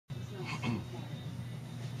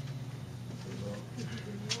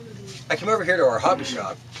I came over here to our hobby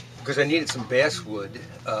shop because I needed some basswood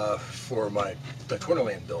for the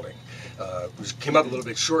Twinterland building. Which came up a little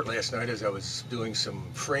bit short last night as I was doing some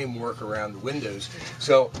framework around the windows.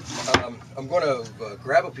 So I'm going to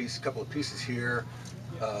grab a couple of pieces here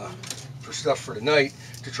for stuff for tonight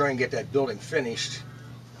to try and get that building finished,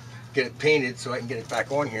 get it painted so I can get it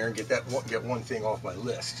back on here and get one thing off my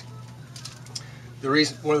list.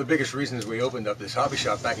 One of the biggest reasons we opened up this hobby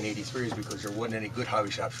shop back in '83 is because there wasn't any good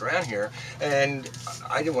hobby shops around here, and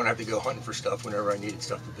I didn't want to have to go hunting for stuff whenever I needed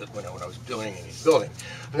stuff to build, when I was building any building.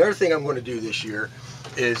 Another thing I'm going to do this year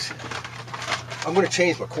is I'm going to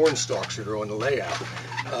change my corn stalks that are on the layout.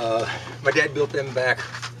 My dad built them back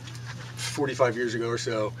 45 years ago or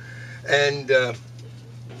so, and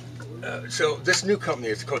so this new company,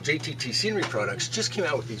 it's called JTT Scenery Products, just came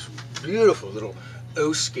out with these beautiful little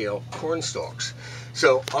O-scale corn stalks.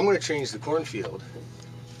 So I'm going to change the cornfield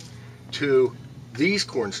to these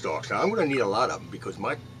corn stalks. Now I'm going to need a lot of them because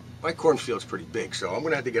my cornfield's pretty big, so I'm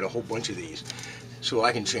going to have to get a whole bunch of these so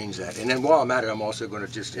I can change that. And then while I'm at it, I'm also going to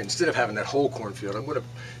just, instead of having that whole cornfield, I'm going to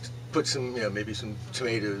put some, maybe some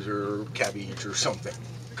tomatoes or cabbage or something,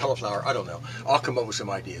 cauliflower, I don't know. I'll come up with some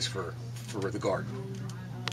ideas for the garden.